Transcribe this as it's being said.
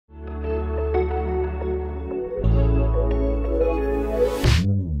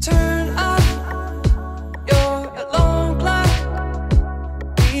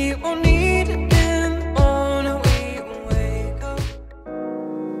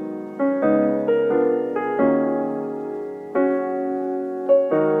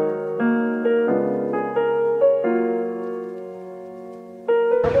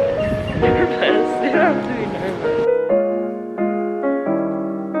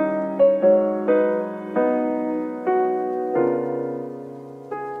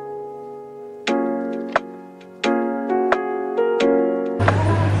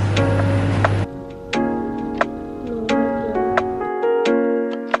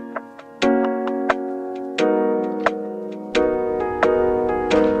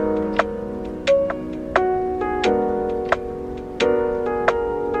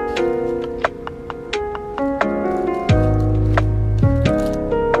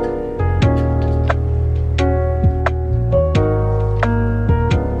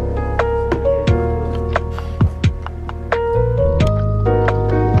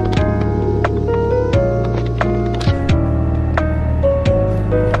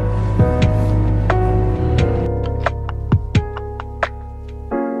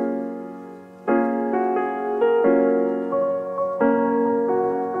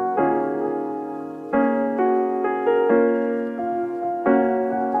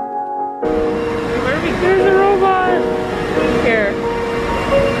There's a robot! Here.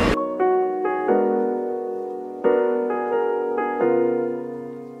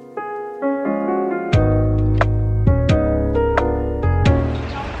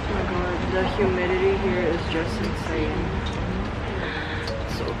 The humidity here is just insane.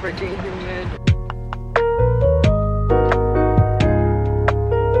 So freaking humid.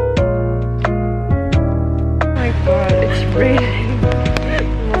 Oh my god, it's raining.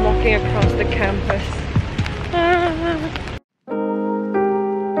 I'm walking across the campus.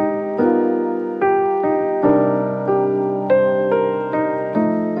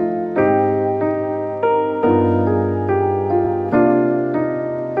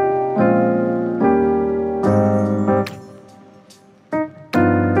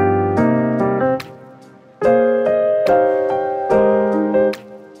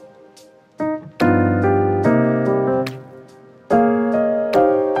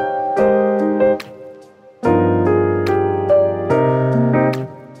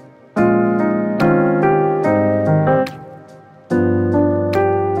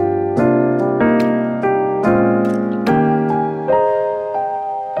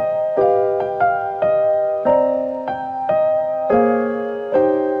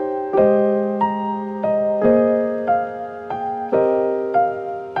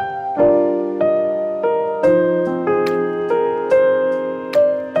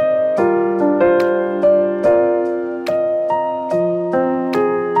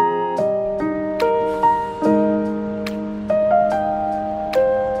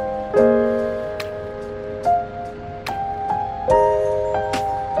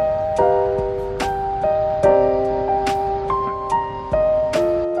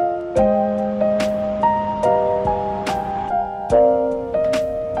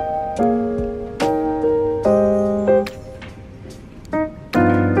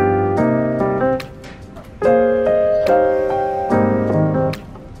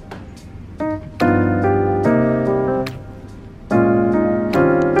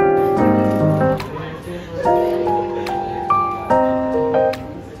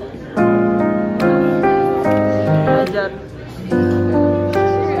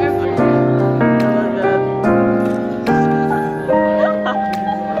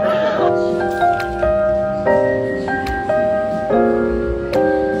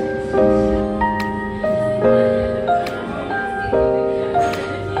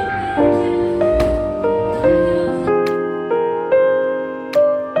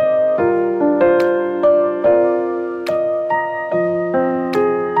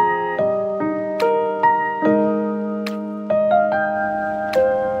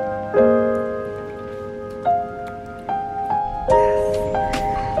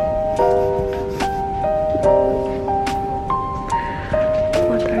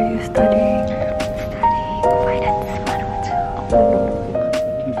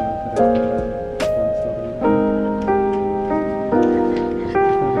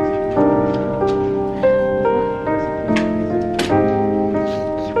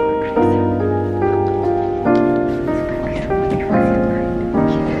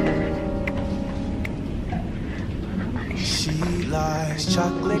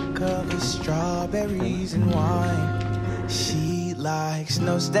 Chocolate covered strawberries and wine. She likes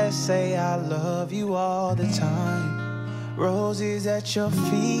notes that say I love you all the time. Roses at your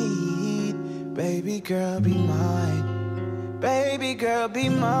feet. Baby girl, be mine. Baby girl, be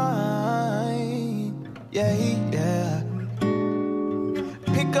mine. Yeah, yeah.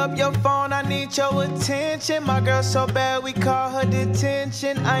 Pick up your phone, I need your attention. My girl so bad we call her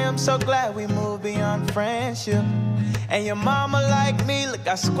detention. I am so glad we moved beyond friendship. And your mama like me, look,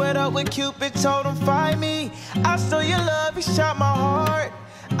 I squared up with Cupid, told him find me. I stole your love, you shot my heart.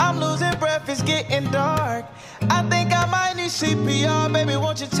 I'm losing breath, it's getting dark. I think I might need CPR, baby,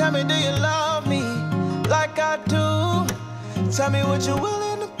 won't you tell me, do you love me like I do? Tell me what you're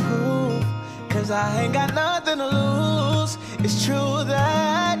willing to prove, cause I ain't got nothing to lose. It's true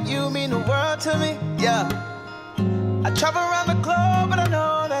that you mean the world to me, yeah. I travel around the globe, but I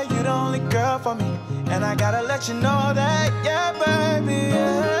know that you're the only girl for me. And I gotta let you know that, yeah, baby,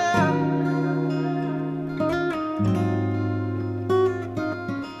 yeah.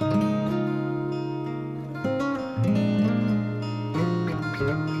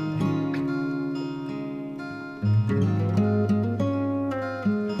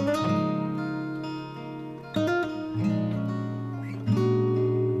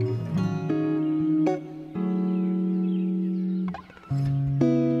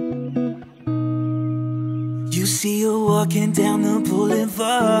 You see her walking down the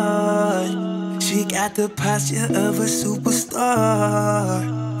boulevard. She got the posture of a superstar.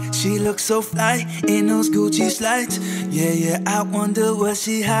 She looks so fly in those Gucci slides. Yeah, yeah, I wonder what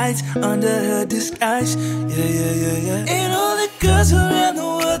she hides under her disguise. Yeah, yeah, yeah, yeah. And all the girls around the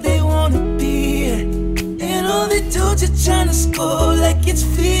world, they wanna be it. And all they do just tryna score like it's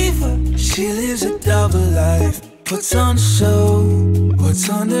fever. She lives a double life, puts on a show. What's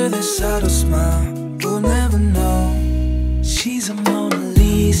under the subtle smile, we'll never know. She's a Mona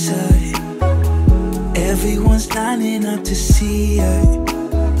Lisa. Everyone's lining up to see her.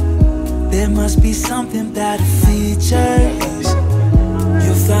 There must be something about her features.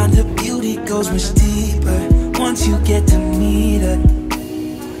 You'll find her beauty goes much deeper once you get to meet her.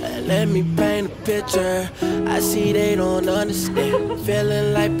 Let me paint a picture. I see they don't understand.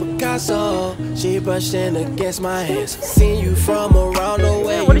 Feeling like Picasso. She brushing against my hands. Seen you from around the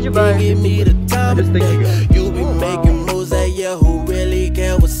way. What did you buy? Give me the time of day. You be making moves that yeah, who really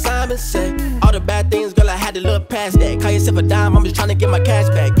care what Simon say? All the bad things, girl, I had to look past that. Call yourself a dime, I'm just trying to get my cash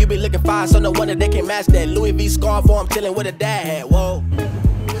back. You be looking fine, so no wonder they can't match that. Louis V scarf, or I'm chilling with a dad hat. Whoa.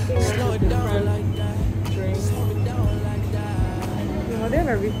 Slow it down like that. Slow it down like that. Oh, they have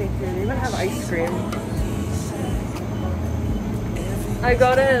everything here. They even have ice cream. I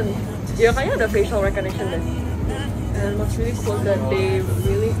got in. Yeah, I had a facial recognition there. And what's really cool is that they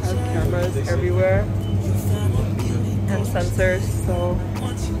really have cameras everywhere and sensors, so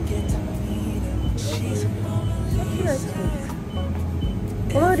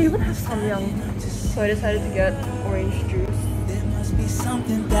well, they even have Samyang, so I decided to get orange juice. There must be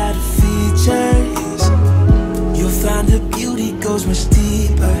something about her features. You'll find her beauty goes much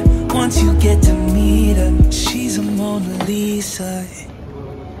deeper once you get to meet her. She's a Mona Lisa.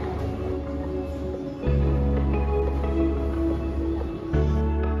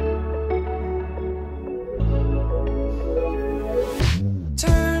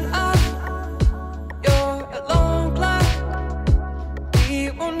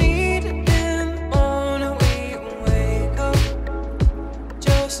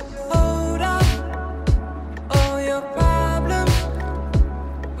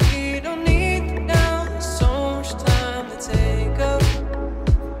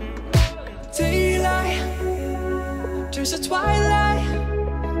 There's a twilight.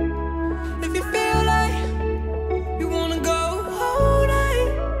 If you feel like you wanna go all night,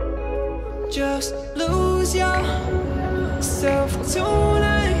 just lose yourself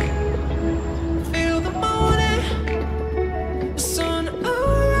tonight. Feel the morning, the sun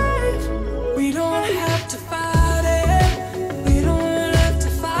arrive. We don't have to fight it. We don't have to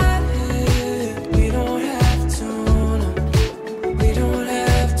fight it. We don't have to. No. We don't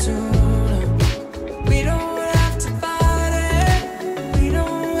have to. No. We don't.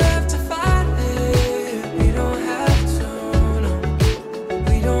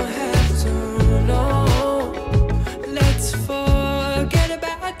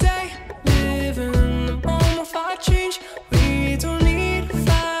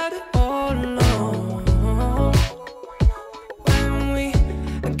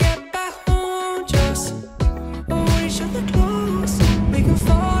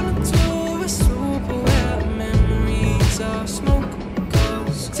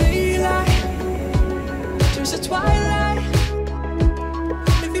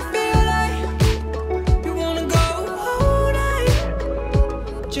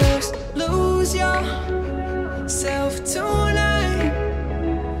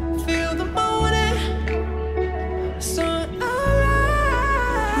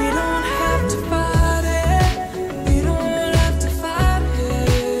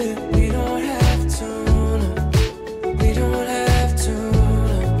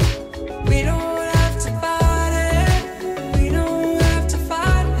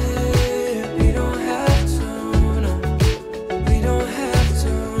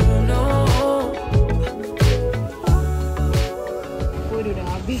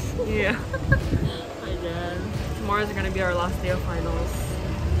 Yeah. Again. Tomorrow is going to be our last day of finals.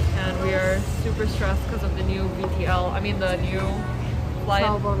 And we are super stressed because of the new VTL. I mean the new flight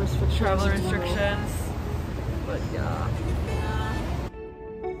travel restrictions. But yeah.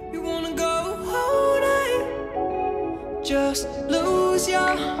 You wanna go all night, just lose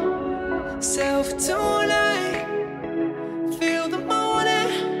yourself tonight.